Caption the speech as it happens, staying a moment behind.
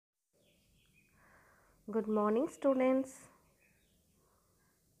Good morning, students.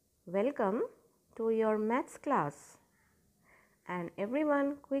 Welcome to your maths class. And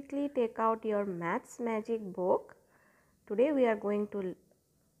everyone, quickly take out your maths magic book. Today we are going to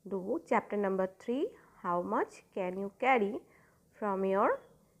do chapter number 3. How much can you carry from your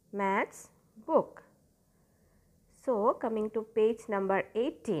maths book? So, coming to page number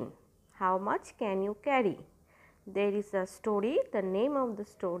 18. How much can you carry? There is a story. The name of the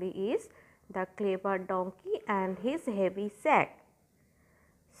story is The Clever Donkey and His Heavy Sack.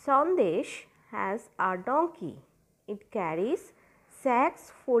 Sandesh has a donkey. It carries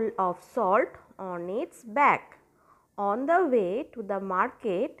sacks full of salt on its back. On the way to the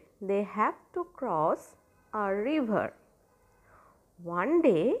market, they have to cross a river. One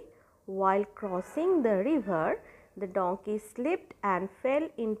day, while crossing the river, the donkey slipped and fell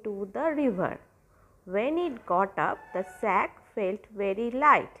into the river. When it got up, the sack felt very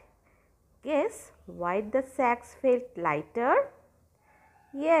light. Guess why the sacks felt lighter?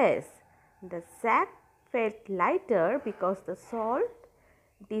 Yes, the sack felt lighter because the salt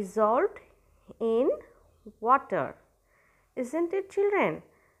dissolved in water. Isn't it, children?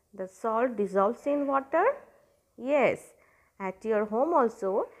 The salt dissolves in water? Yes, at your home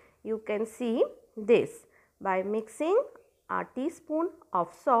also you can see this by mixing a teaspoon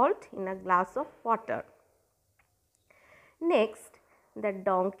of salt in a glass of water. Next, the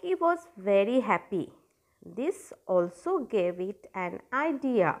donkey was very happy. This also gave it an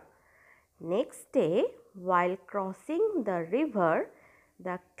idea. Next day, while crossing the river,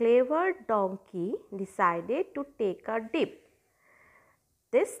 the clever donkey decided to take a dip.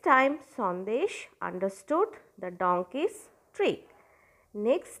 This time, Sandesh understood the donkey's trick.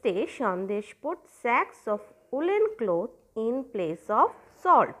 Next day, Sandesh put sacks of woolen cloth in place of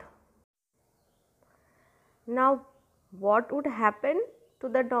salt. Now, what would happen to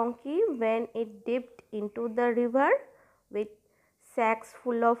the donkey when it dipped into the river with sacks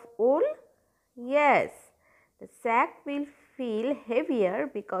full of wool? Yes, the sack will feel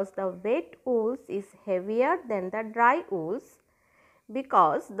heavier because the wet wools is heavier than the dry wools,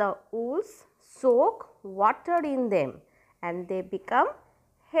 because the wools soak water in them and they become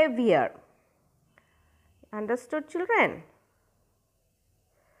heavier. Understood, children?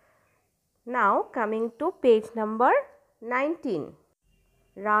 Now coming to page number 19.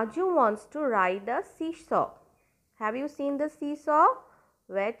 Raju wants to ride a seesaw. Have you seen the seesaw?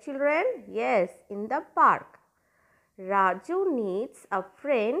 Where, children? Yes, in the park. Raju needs a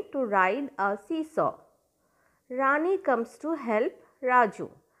friend to ride a seesaw. Rani comes to help Raju,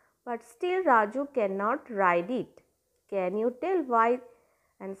 but still Raju cannot ride it. Can you tell why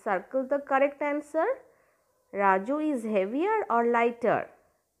and circle the correct answer? Raju is heavier or lighter?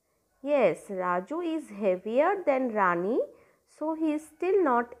 Yes, Raju is heavier than Rani, so he is still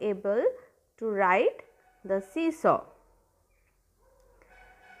not able to ride the seesaw.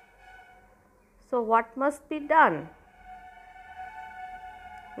 So, what must be done?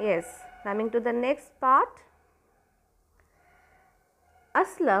 Yes, coming to the next part.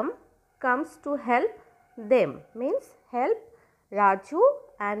 Aslam comes to help them, means help Raju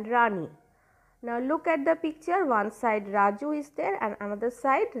and Rani. Now look at the picture, one side Raju is there and another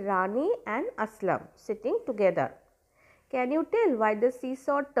side Rani and Aslam sitting together. Can you tell why the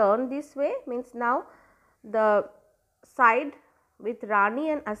seesaw turned this way? Means now the side with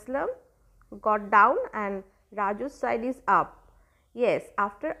Rani and Aslam got down and Raju's side is up. Yes,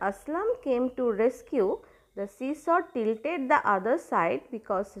 after Aslam came to rescue, the seesaw tilted the other side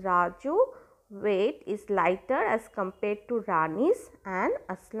because Raju's weight is lighter as compared to Rani's and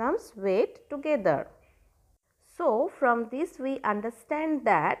Aslam's weight together. So, from this we understand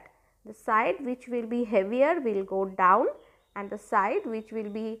that the side which will be heavier will go down and the side which will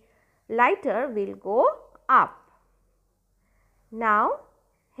be lighter will go up. Now,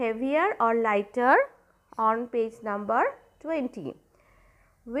 heavier or lighter on page number 20.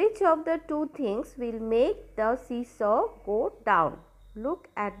 Which of the two things will make the seesaw go down? Look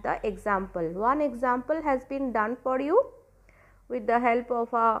at the example. One example has been done for you with the help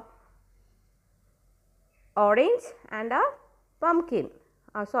of a orange and a pumpkin.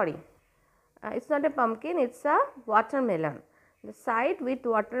 It's not a pumpkin, it's a watermelon. The side with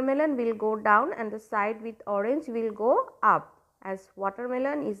watermelon will go down and the side with orange will go up, as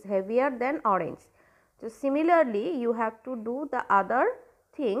watermelon is heavier than orange. So, similarly, you have to do the other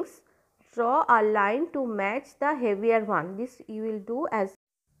things. Draw a line to match the heavier one. This you will do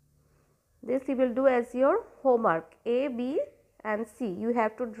as your homework. A, B and C. You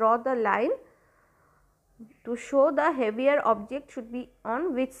have to draw the line to show the heavier object should be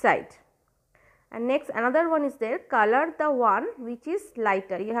on which side. And next another one is there, color the one which is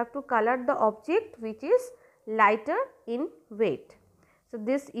lighter. You have to color the object which is lighter in weight. So,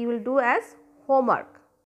 this you will do as homework.